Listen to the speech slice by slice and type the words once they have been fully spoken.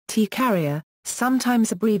T-Carrier,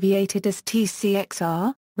 sometimes abbreviated as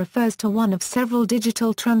T-CXR, refers to one of several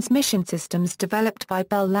digital transmission systems developed by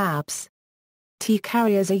Bell Labs.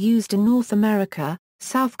 T-Carriers are used in North America,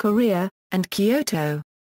 South Korea, and Kyoto.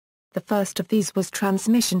 The first of these was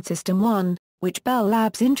Transmission System 1, which Bell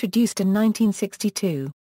Labs introduced in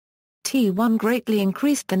 1962. T1 greatly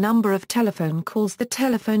increased the number of telephone calls the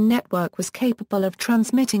telephone network was capable of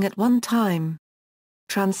transmitting at one time.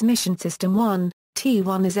 Transmission System 1,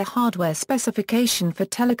 T1 is a hardware specification for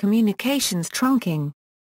telecommunications trunking.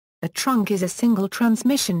 A trunk is a single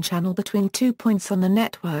transmission channel between 2 points on the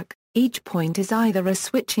network. Each point is either a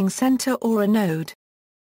switching center or a node.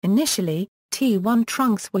 Initially, T1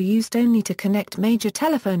 trunks were used only to connect major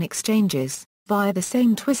telephone exchanges, via the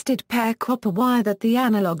same twisted pair copper wire that the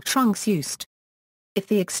analog trunks used. If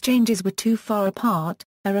the exchanges were too far apart,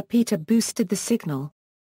 a repeater boosted the signal.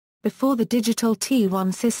 Before the digital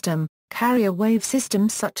T1 system, carrier wave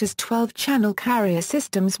systems such as 12-channel carrier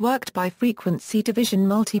systems worked by frequency division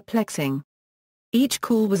multiplexing. Each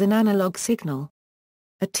call was an analog signal.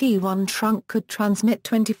 A T1 trunk could transmit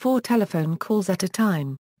 24 telephone calls at a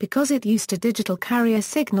time, because it used a digital carrier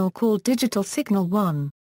signal called Digital Signal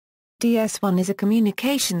 1. DS1 is a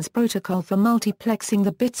communications protocol for multiplexing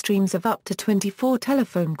the bit streams of up to 24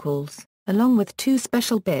 telephone calls, along with two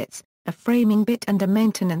special bits, a framing bit and a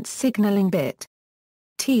maintenance signaling bit.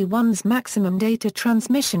 T1's maximum data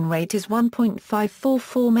transmission rate is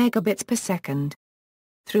 1.544 megabits per second.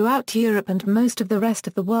 Throughout Europe and most of the rest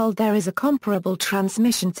of the world there is a comparable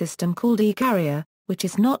transmission system called E-Carrier, which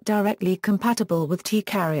is not directly compatible with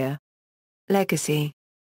T-Carrier. Legacy.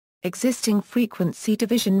 Existing frequency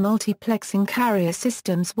division multiplexing carrier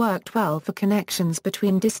systems worked well for connections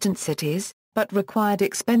between distant cities, but required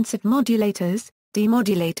expensive modulators,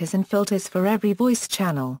 demodulators and filters for every voice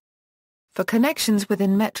channel. For connections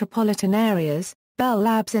within metropolitan areas, Bell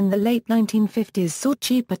Labs in the late 1950s sought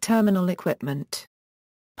cheaper terminal equipment.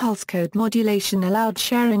 Pulse code modulation allowed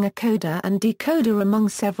sharing a coder and decoder among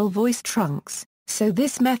several voice trunks, so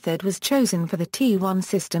this method was chosen for the T1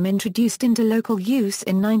 system introduced into local use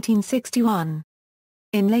in 1961.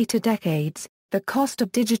 In later decades, the cost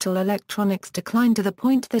of digital electronics declined to the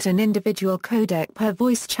point that an individual codec per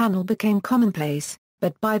voice channel became commonplace,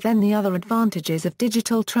 but by then the other advantages of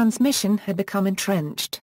digital transmission had become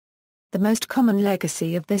entrenched. The most common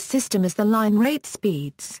legacy of this system is the line rate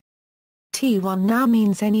speeds. T1 now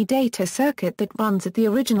means any data circuit that runs at the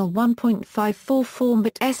original 1.544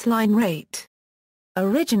 bit line rate.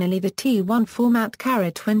 Originally the T1 format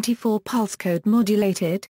carried 24 pulse code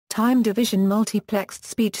modulated, time division multiplexed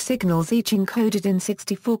speech signals each encoded in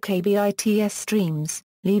 64 kbits streams,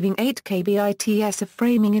 leaving 8 kbits of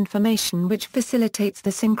framing information which facilitates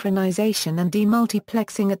the synchronization and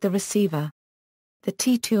demultiplexing at the receiver. The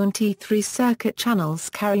T2 and T3 circuit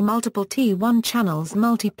channels carry multiple T1 channels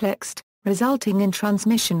multiplexed, resulting in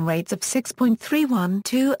transmission rates of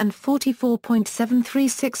 6.312 and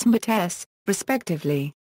 44.736 bits,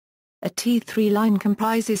 respectively. A T3 line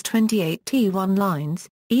comprises 28 T1 lines,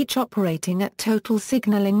 each operating at total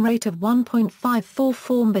signaling rate of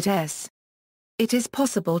 1.544 bits. It is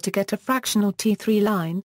possible to get a fractional T3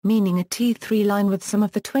 line, meaning a T3 line with some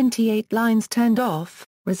of the 28 lines turned off,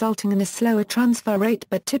 resulting in a slower transfer rate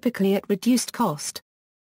but typically at reduced cost.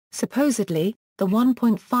 Supposedly, the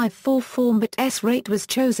 1.544 bits rate was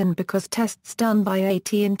chosen because tests done by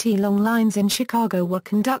AT&T long lines in Chicago were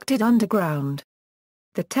conducted underground.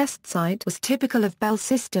 The test site was typical of Bell's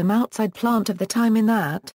system outside plant of the time in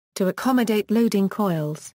that, to accommodate loading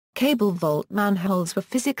coils, cable vault manholes were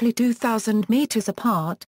physically 2,000 meters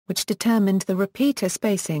apart, which determined the repeater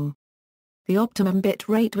spacing. The optimum bit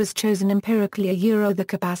rate was chosen empirically. The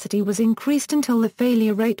capacity was increased until the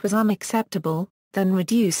failure rate was unacceptable, then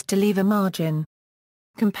reduced to leave a margin.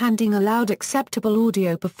 Companding allowed acceptable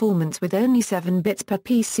audio performance with only 7 bits per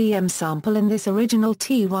PCM sample in this original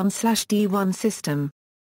T1/D1 system.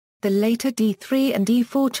 The later D3 and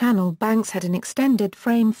D4 channel banks had an extended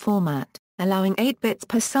frame format, allowing 8 bits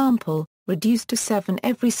per sample, reduced to 7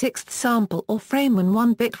 every 6th sample or frame when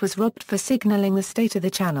 1 bit was robbed for signaling the state of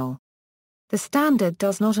the channel. The standard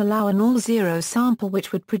does not allow an all-zero sample,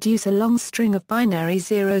 which would produce a long string of binary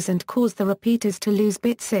zeros and cause the repeaters to lose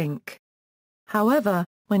bit sync. However,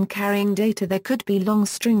 when carrying data there could be long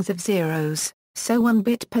strings of zeros, so 1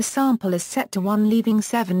 bit per sample is set to 1, leaving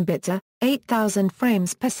 7 bits, 8,000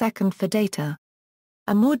 frames per second for data.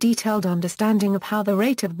 A more detailed understanding of how the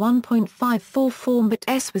rate of 1.544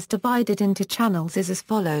 bits was divided into channels is as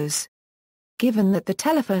follows. Given that the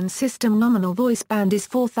telephone system nominal voice band is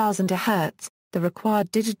 4,000 Hz, the required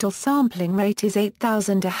digital sampling rate is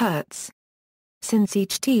 8,000 Hz. Since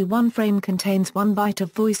each T1 frame contains 1 byte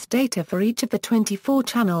of voice data for each of the 24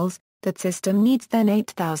 channels, that system needs then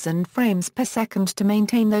 8,000 frames per second to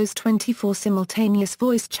maintain those 24 simultaneous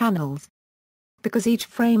voice channels. Because each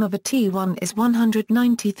frame of a T1 is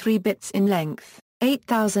 193 bits in length,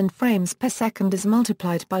 8,000 frames per second is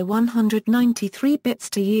multiplied by 193 bits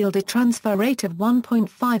to yield a transfer rate of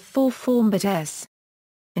 1.544 bits.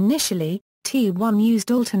 Initially, T1 used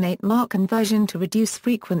alternate mark conversion to reduce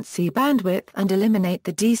frequency bandwidth and eliminate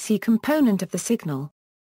the DC component of the signal.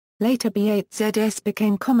 Later B8ZS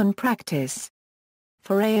became common practice.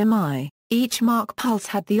 For AMI, each mark pulse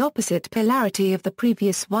had the opposite polarity of the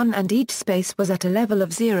previous one and each space was at a level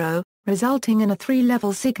of 0, resulting in a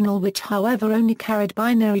 3-level signal which however only carried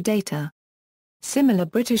binary data. Similar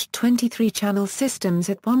British 23-channel systems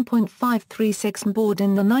at 1.536 baud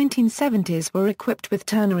in the 1970s were equipped with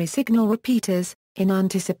ternary signal repeaters, in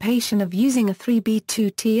anticipation of using a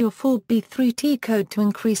 3B2T or 4B3T code to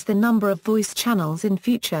increase the number of voice channels in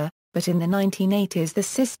future, but in the 1980s the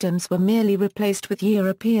systems were merely replaced with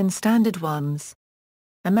European standard ones.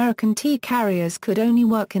 American T carriers could only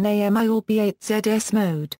work in AMI or B8ZS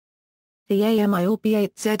mode. The AMI or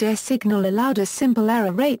B8ZS signal allowed a simple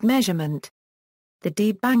error rate measurement. The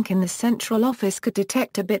D-Bank in the central office could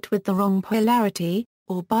detect a bit with the wrong polarity,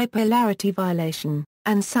 or bipolarity violation,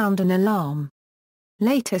 and sound an alarm.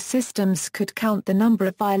 Later systems could count the number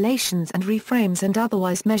of violations and reframes and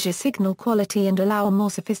otherwise measure signal quality and allow a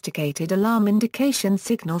more sophisticated alarm indication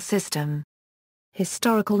signal system.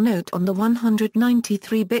 Historical note on the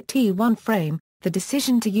 193-bit T1 frame: the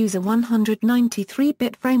decision to use a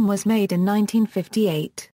 193-bit frame was made in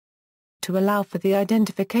 1958. To allow for the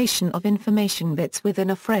identification of information bits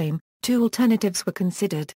within a frame, 2 alternatives were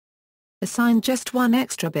considered. Assign just 1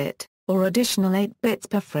 extra bit, or additional 8 bits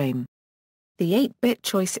per frame. The 8-bit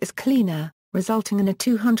choice is cleaner, resulting in a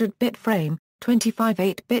 200-bit frame, 25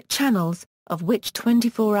 8-bit channels, of which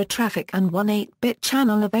 24 are traffic and 1 8-bit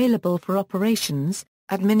channel available for operations,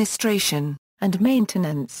 administration, and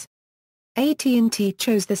maintenance. AT&T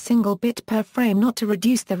chose the single bit per frame not to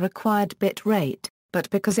reduce the required bit rate, but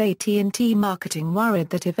because AT&T marketing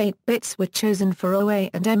worried that if 8 bits were chosen for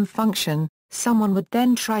OA&M function, someone would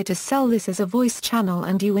then try to sell this as a voice channel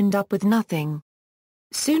and you end up with nothing.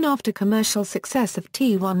 Soon after commercial success of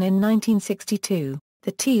T1 in 1962,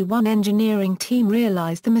 the T1 engineering team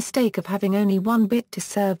realized the mistake of having only 1 bit to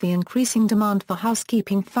serve the increasing demand for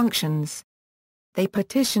housekeeping functions. They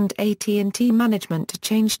petitioned AT&T management to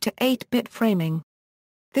change to 8-bit framing.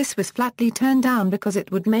 This was flatly turned down because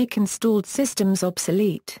it would make installed systems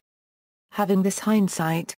obsolete. Having this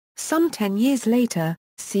hindsight, some 10 years later,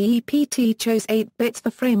 CEPT chose 8 bits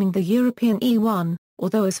for framing the European E1,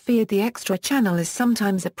 although as feared the extra channel is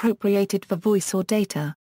sometimes appropriated for voice or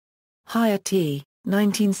data. Higher T,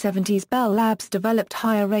 1970s Bell Labs developed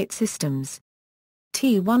higher rate systems.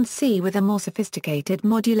 T1C with a more sophisticated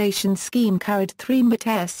modulation scheme carried 3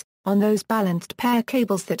 bits on those balanced pair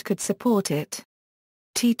cables that could support it.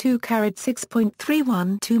 T2 carried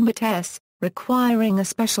 6.312 bits, requiring a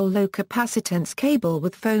special low-capacitance cable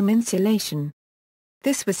with foam insulation.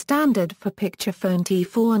 This was standard for picture phone.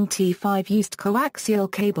 T4 and T5 used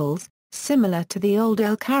coaxial cables, similar to the old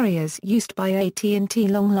L carriers used by AT&T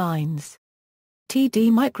long lines.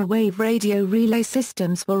 TD microwave radio relay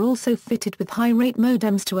systems were also fitted with high-rate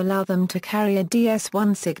modems to allow them to carry a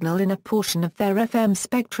DS1 signal in a portion of their FM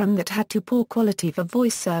spectrum that had too poor quality for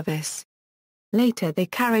voice service. Later they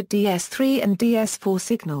carried DS3 and DS4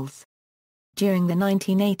 signals. During the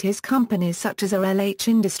 1980s companies such as RLH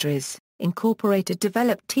Industries, Incorporated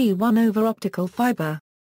developed T1 over optical fiber.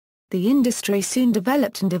 The industry soon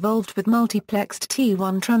developed and evolved with multiplexed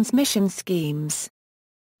T1 transmission schemes.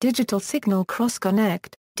 Digital signal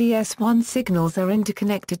cross-connect, DS1 signals are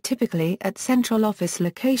interconnected typically at central office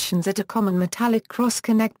locations at a common metallic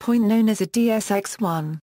cross-connect point known as a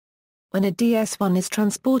DSX1. When a DS1 is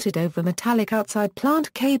transported over metallic outside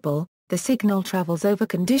plant cable, the signal travels over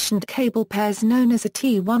conditioned cable pairs known as a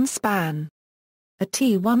T1 span. A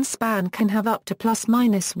T1 span can have up to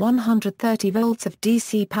 ± 130 volts of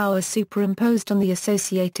DC power superimposed on the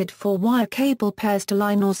associated 4-wire cable pairs to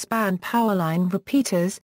line or span power line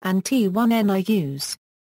repeaters, and T1 NIUs.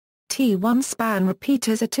 T1 span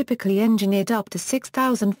repeaters are typically engineered up to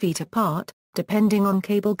 6,000 feet apart, depending on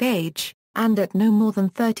cable gauge, and at no more than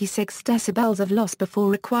 36 decibels of loss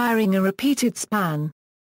before requiring a repeated span.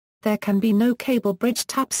 There can be no cable bridge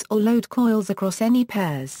taps or load coils across any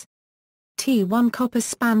pairs. T1 copper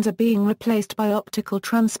spans are being replaced by optical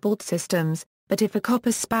transport systems, but if a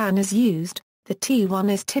copper span is used, the T1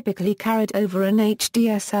 is typically carried over an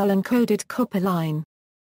HDSL encoded copper line.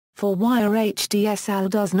 4-wire HDSL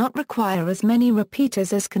does not require as many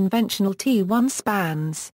repeaters as conventional T1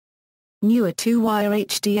 spans. Newer 2-wire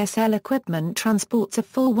HDSL equipment transports a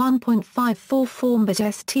full 1.54 Formbit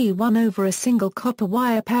ST1 over a single copper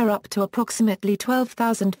wire pair up to approximately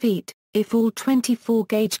 12,000 feet, if all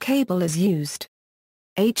 24-gauge cable is used.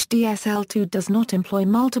 HDSL2 does not employ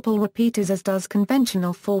multiple repeaters as does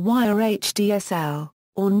conventional 4-wire HDSL,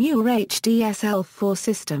 or newer HDSL4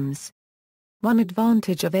 systems. One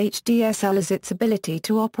advantage of HDSL is its ability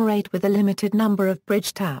to operate with a limited number of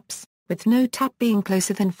bridge taps, with no tap being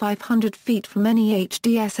closer than 500 feet from any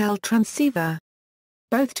HDSL transceiver.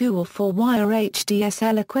 Both 2 or 4-wire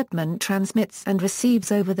HDSL equipment transmits and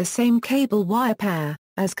receives over the same cable wire pair,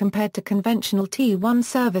 as compared to conventional T1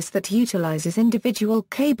 service that utilizes individual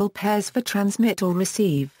cable pairs for transmit or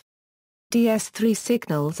receive. DS3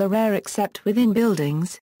 signals are rare except within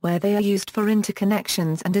buildings, where they are used for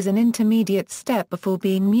interconnections and as an intermediate step before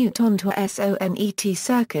being mute onto a SONET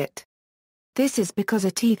circuit. This is because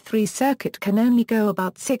a T3 circuit can only go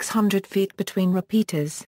about 600 feet between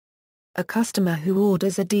repeaters. A customer who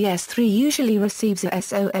orders a DS3 usually receives a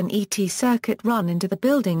SONET circuit run into the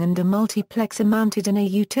building and a multiplexer mounted in a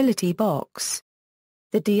utility box.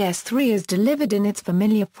 The DS3 is delivered in its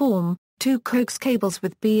familiar form, 2 coax cables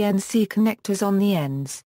with BNC connectors on the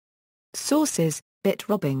ends. Sources: bit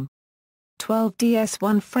robbing. 12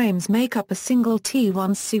 DS1 frames make up a single T1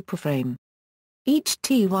 superframe. Each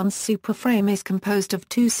T1 superframe is composed of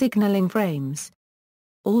 2 signaling frames.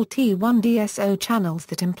 All T1 DSO channels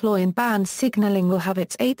that employ in-band signaling will have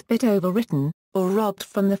its 8-bit overwritten, or robbed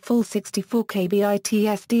from the full 64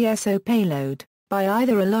 kbits DSO payload, by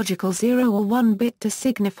either a logical 0 or 1 bit to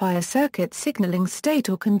signify a circuit signaling state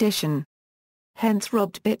or condition. Hence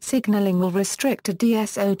robbed bit signaling will restrict a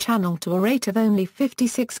DSO channel to a rate of only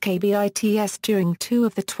 56 kbits during 2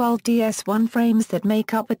 of the 12 DS1 frames that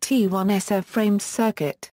make up a T1 SF framed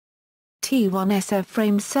circuit. T1 SF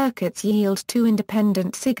framed circuits yield 2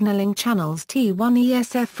 independent signaling channels. T1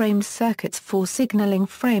 ESF framed circuits 4 signaling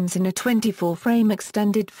frames in a 24-frame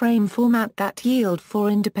extended frame format that yield 4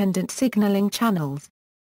 independent signaling channels.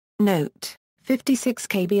 Note: 56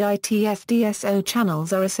 kbits DSO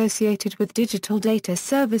channels are associated with digital data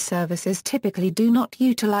services typically do not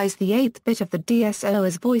utilize the 8th bit of the DSO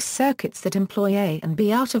as voice circuits that employ A and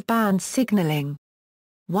B out-of-band signaling.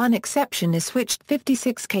 One exception is switched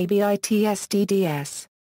 56 kbits DDS.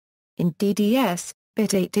 In DDS,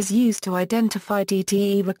 bit 8 is used to identify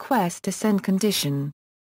DTE request to send condition.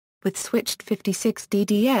 With switched 56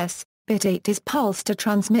 DDS, bit 8 is pulsed to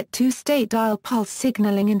transmit 2-state dial pulse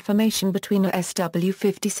signaling information between a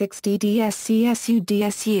SW56 DDS CSU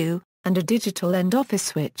DSU, and a digital end-office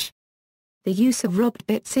switch. The use of robbed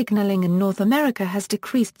bit signaling in North America has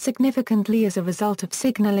decreased significantly as a result of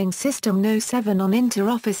signaling System No. 7 on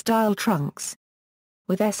inter-office dial trunks.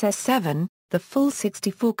 With SS7, the full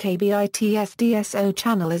 64 kbits DSO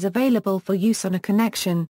channel is available for use on a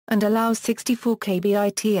connection, and allows 64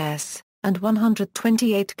 kbits and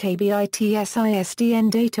 128 kbits ISDN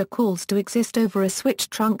data calls to exist over a switch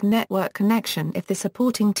trunk network connection if the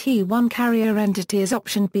supporting T1 carrier entity is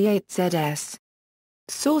option B8ZS.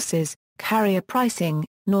 Sources: Carrier pricing.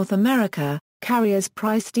 North America, carriers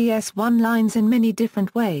price DS1 lines in many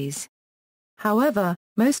different ways. However,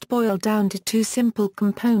 most boil down to 2 simple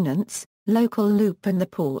components: local loop and the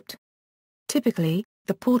port. Typically,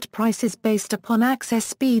 the port price is based upon access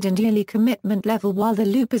speed and yearly commitment level while the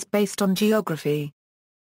loop is based on geography.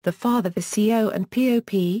 The farther the CO and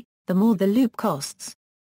POP, the more the loop costs.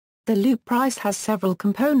 The loop price has several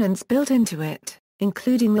components built into it,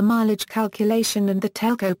 including the mileage calculation and the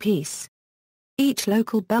telco piece. Each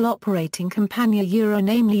local Bell operating company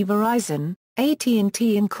namely Verizon,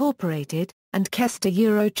 AT&T Incorporated, and Kester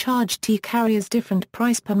charge T carriers different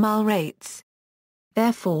price per mile rates.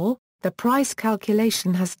 Therefore, the price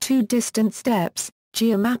calculation has 2 distinct steps,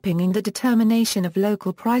 geomapping and the determination of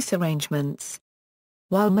local price arrangements.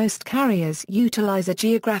 While most carriers utilize a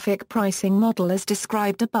geographic pricing model as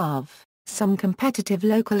described above, some competitive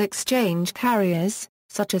local exchange carriers,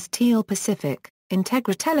 such as Teal Pacific,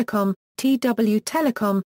 Integra Telecom, TW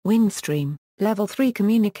Telecom, Windstream, Level 3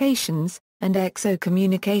 Communications, and XO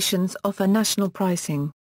Communications offer national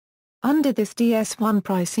pricing. Under this DS1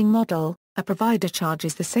 pricing model, a provider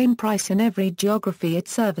charges the same price in every geography it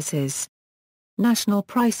services. National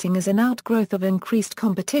pricing is an outgrowth of increased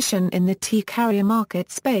competition in the T-carrier market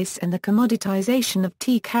space and the commoditization of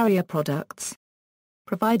T-carrier products.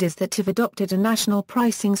 Providers that have adopted a national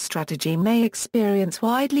pricing strategy may experience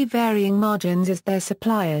widely varying margins as their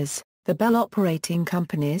suppliers. The Bell operating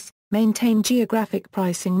companies maintain geographic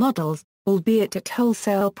pricing models, albeit at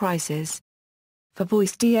wholesale prices. For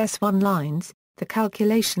voice DS1 lines, the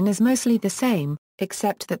calculation is mostly the same,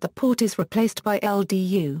 except that the port is replaced by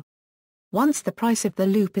LDU. Once the price of the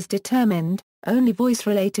loop is determined, only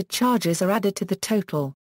voice-related charges are added to the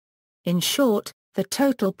total. In short, the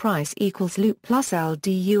total price equals loop plus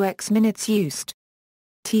LDU x minutes used.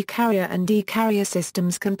 T-carrier and D-carrier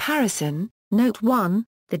systems comparison. Note 1,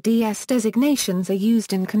 the DS designations are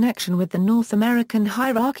used in connection with the North American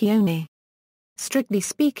hierarchy only. Strictly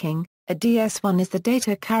speaking, a DS1 is the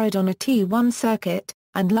data carried on a T1 circuit,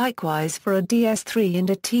 and likewise for a DS3 and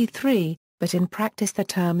a T3, but in practice the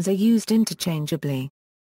terms are used interchangeably.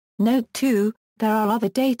 Note 2, there are other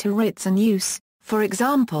data rates in use, for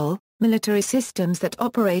example, military systems that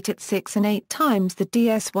operate at 6 and 8 times the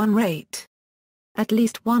DS1 rate. At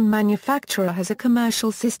least one manufacturer has a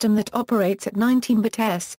commercial system that operates at 19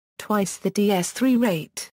 bits, twice the DS3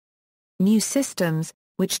 rate. New systems,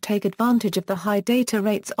 which take advantage of the high data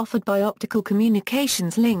rates offered by optical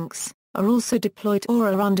communications links, are also deployed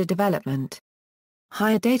or are under development.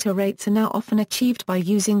 Higher data rates are now often achieved by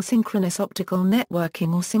using synchronous optical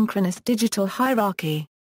networking or synchronous digital hierarchy.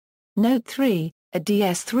 Note 3, a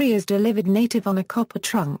DS3 is delivered native on a copper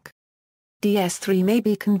trunk. DS3 may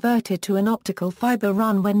be converted to an optical fiber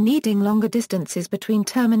run when needing longer distances between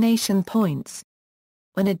termination points.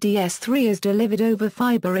 When a DS3 is delivered over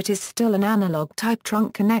fiber, it is still an analog-type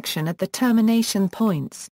trunk connection at the termination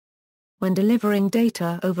points. When delivering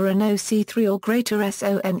data over an OC3 or greater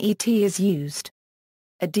SONET is used.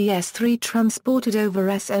 A DS3 transported over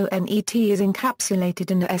SONET is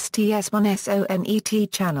encapsulated in a STS1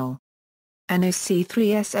 SONET channel. An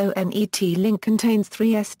OC3 SONET link contains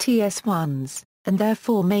 3 STS1s, and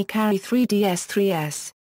therefore may carry 3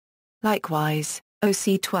 DS3s. Likewise,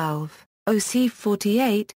 OC12,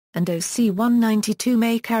 OC48, and OC192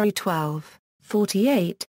 may carry 12,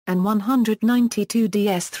 48, and 192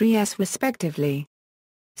 DS3s respectively.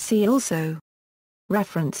 See also.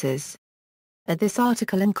 References. This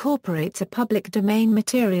article incorporates a public domain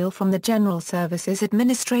material from the General Services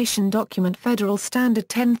Administration document Federal Standard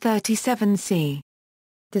 1037C.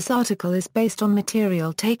 This article is based on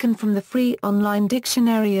material taken from the Free Online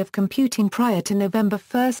Dictionary of Computing prior to November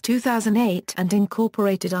 1, 2008 and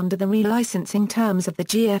incorporated under the relicensing terms of the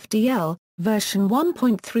GFDL, version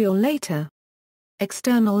 1.3 or later.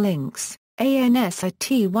 External links,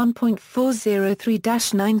 ANSIT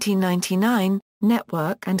 1.403-1999,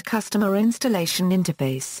 Network and Customer Installation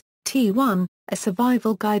Interface, T1, A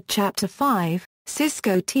Survival Guide Chapter 5,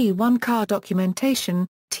 Cisco T1 Car Documentation,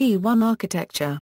 T1 Architecture.